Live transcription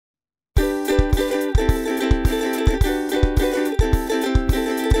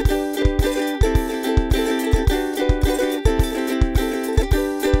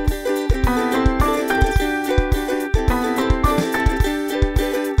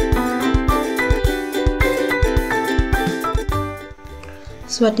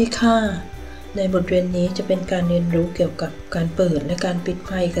สวัสดีค่ะในบทเรียนนี้จะเป็นการเรียนรู้เกี่ยวกับการเปิดและการปิดไฟ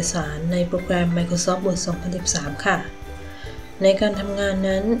ล์เอกสารในโปรแกรม Microsoft Word 2013 ค่ะในการทำงาน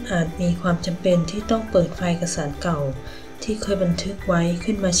นั้นอาจมีความจำเป็นที่ต้องเปิดไฟล์เอกสารเก่าที่เคยบันทึกไว้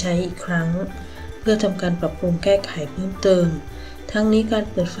ขึ้นมาใช้อีกครั้งเพื่อทำการปรับปรุงแก้ไขเพิ่มเติมทั้งนี้การ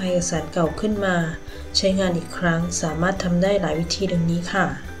เปิดไฟล์เอกสารเก่าขึ้นมาใช้งานอีกครั้งสามารถทำได้หลายวิธีดังนี้ค่ะ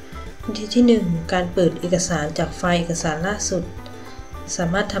วิธีที่ 1 การเปิดเอกสารจากไฟล์เอกสารล่าสุดสา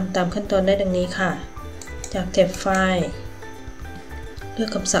มารถทำตามขั้นตอนได้ดังนี้ค่ะจากแท็บไฟล์เลือก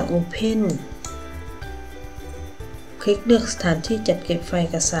คำสั่ง Open คลิกเลือกสถานที่จัดเก็บไฟล์เอ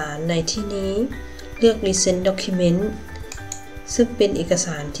กสารในที่นี้เลือก Recent Document ซึ่งเป็นเอกส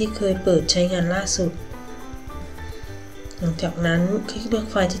ารที่เคยเปิดใช้งานล่าสุดหลังจากนั้นคลิกเลือก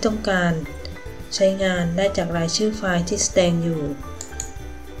ไฟล์ที่ต้องการใช้งานได้จากรายชื่อไฟล์ที่แสดงอยู่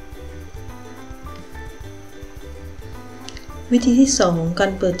วิธีที่ 2 กา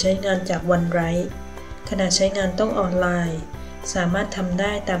รเปิดใช้งานจากวันไรท์ขณะใช้งานต้องออนไลน์สามารถทำไ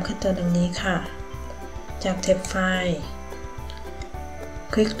ด้ตามขั้นตอนดังนี้ค่ะจากแท็บไฟล์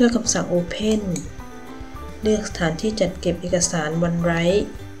คลิกเลือกคำสั่ง Open เลือกสถานที่จัดเก็บเอกสารวันไรท์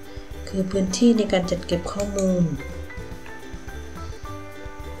คือพื้นที่ในการจัดเก็บข้อมูล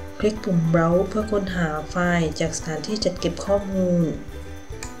คลิกปุ่ม Browse เพื่อค้นหาไฟล์จากสถานที่จัดเก็บข้อมูล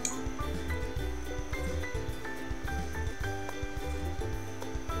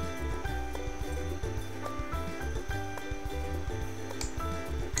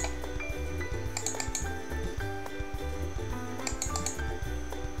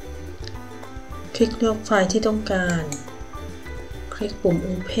คลิกเลือกไฟล์ที่ต้องการคลิกปุ่ม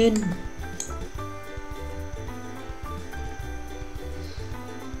Open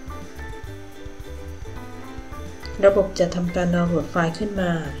ระบบจะทำการดาวน์โหลดไฟล์ขึ้นม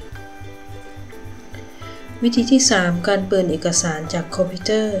าวิธีที่ 3 การเปิดเอกสารจากคอมพิวเ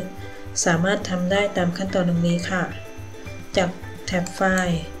ตอร์สามารถทำได้ตามขั้นตอนดังนี้ค่ะจากแท็บไฟ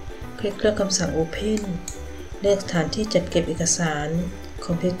ล์คลิกเลือกคำสั่ง Open เลือกสถานที่จัดเก็บเอกสารค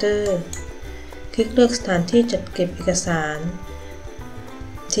อมพิวเตอร์คลิกเลือกสถานที่จัดเก็บเอกสาร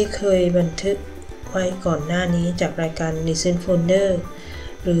ที่เคยบันทึกไว้ก่อนหน้านี้จากรายการ Recent Folder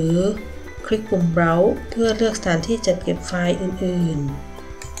หรือคลิกปุ่ม Browse เพื่อเลือกสถานที่จัดเก็บไฟล์อื่น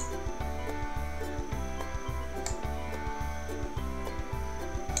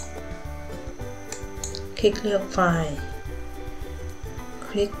ๆคลิกเลือกไฟล์ค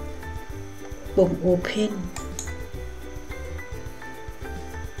ลิกปุ่ม Open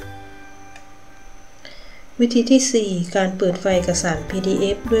วิธีที่ 4 การเปิดไฟล์เอกสาร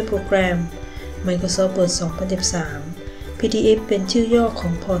PDF ด้วยโปรแกรม Microsoft Word 2013 PDF เป็นชื่อย่อขอ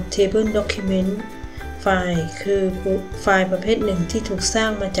ง Portable Document ไฟล์คือไฟล์ประเภทหนึ่งที่ถูกสร้า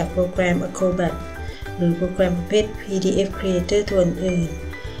งมาจากโปรแกรม Acrobat หรือโปรแกรมประเภท PDF Creator ตัวอื่น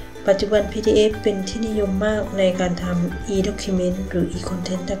ๆปัจจุบัน PDF เป็นที่นิยมมากในการทำ e-document หรือ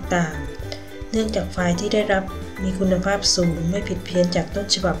e-content ต่างๆเนื่องจากไฟล์ที่ได้รับมีคุณภาพสูงไม่ผิดเพี้ยนจากต้น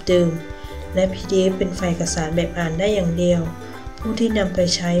ฉบับเดิมและ PDF เป็นไฟล์เอกสารแบบอ่านได้อย่างเดียวผู้ที่นำไป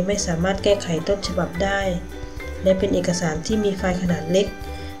ใช้ไม่สามารถแก้ไขต้นฉบับได้และเป็นเอกสารที่มีไฟล์ขนาดเล็ก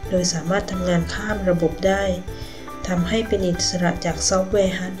โดยสามารถทำงานข้ามระบบได้ทำให้เป็นอิสระจากซอฟต์แว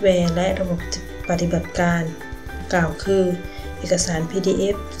ร์ฮาร์ดแวร์และระบบปฏิบัติการกล่าวคือเอกสาร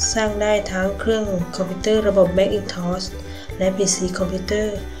PDF สร้างได้ทั้งเครื่องคอมพิวเตอร์ระบบ Macintosh และ PC คอมพิวเตอ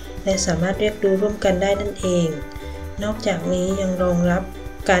ร์และสามารถเรียกดูร่วมกันได้นั่นเองนอกจากนี้ยังรองรับ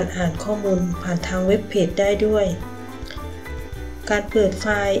การอ่านข้อมูลผ่านทางเว็บเพจได้ด้วยการเปิดไฟ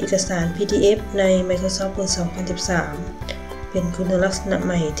ล์เอกสาร PDF ใน Microsoft Word 2013 เป็นคุณลักษณะใ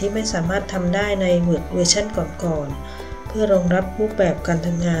หม่ที่ไม่สามารถทำได้ใน Word เวอร์ชันก่อนๆเพื่อรองรับรูปแบบการท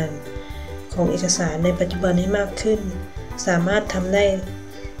ำงานของเอกสารในปัจจุบันให้มากขึ้นสามารถทำได้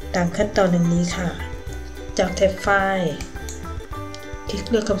ตามขั้นตอนดังนี้ค่ะจากแท็บไฟล์คลิก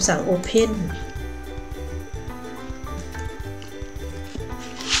เลือกคำสั่ง Open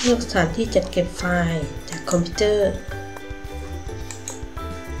เลือกสถานที่จัดเก็บไฟล์จากคอมพิวเตอร์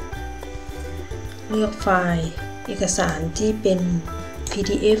เลือกไฟล์เอกสารที่เป็น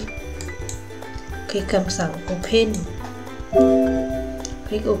PDF คลิกคำสั่ง Open ค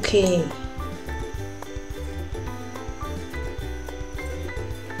ลิกโอเค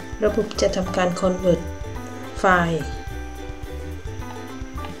ระบบจะทำการ Convert ไฟล์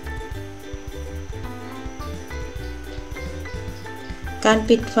การ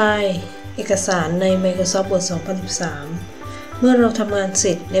ปิดไฟล์เอกสารใน Microsoft Word 2013 เมื่อเราทำงานเส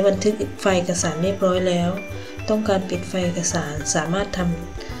ร็จและบันทึกไฟล์เอกสารเรียบร้อยแล้วต้องการปิดไฟล์เอกสารสามารถท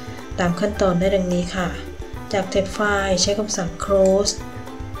ำตามขั้นตอนได้ดังนี้ค่ะจากแท็บไฟล์ใช้คำสั่ง close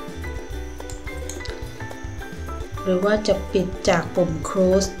หรือว่าจะปิดจากปุ่ม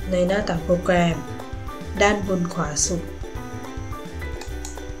Close ในหน้าต่างโปรแกรมด้านบนขวาสุด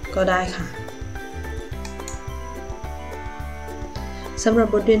ก็ได้ค่ะสำหรับ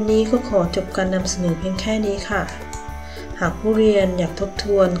บทเรียนนี้ก็ขอจบการนำเสนอเพียงแค่นี้ค่ะหากผู้เรียนอยากทบท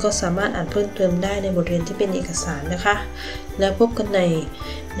วนก็สามารถอ่านเพิ่มเติมได้ในบทเรียนที่เป็นเอกสารนะคะแล้วพบกัน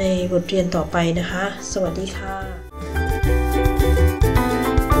ในบทเรียนต่อไปนะคะสวัสดีค่ะ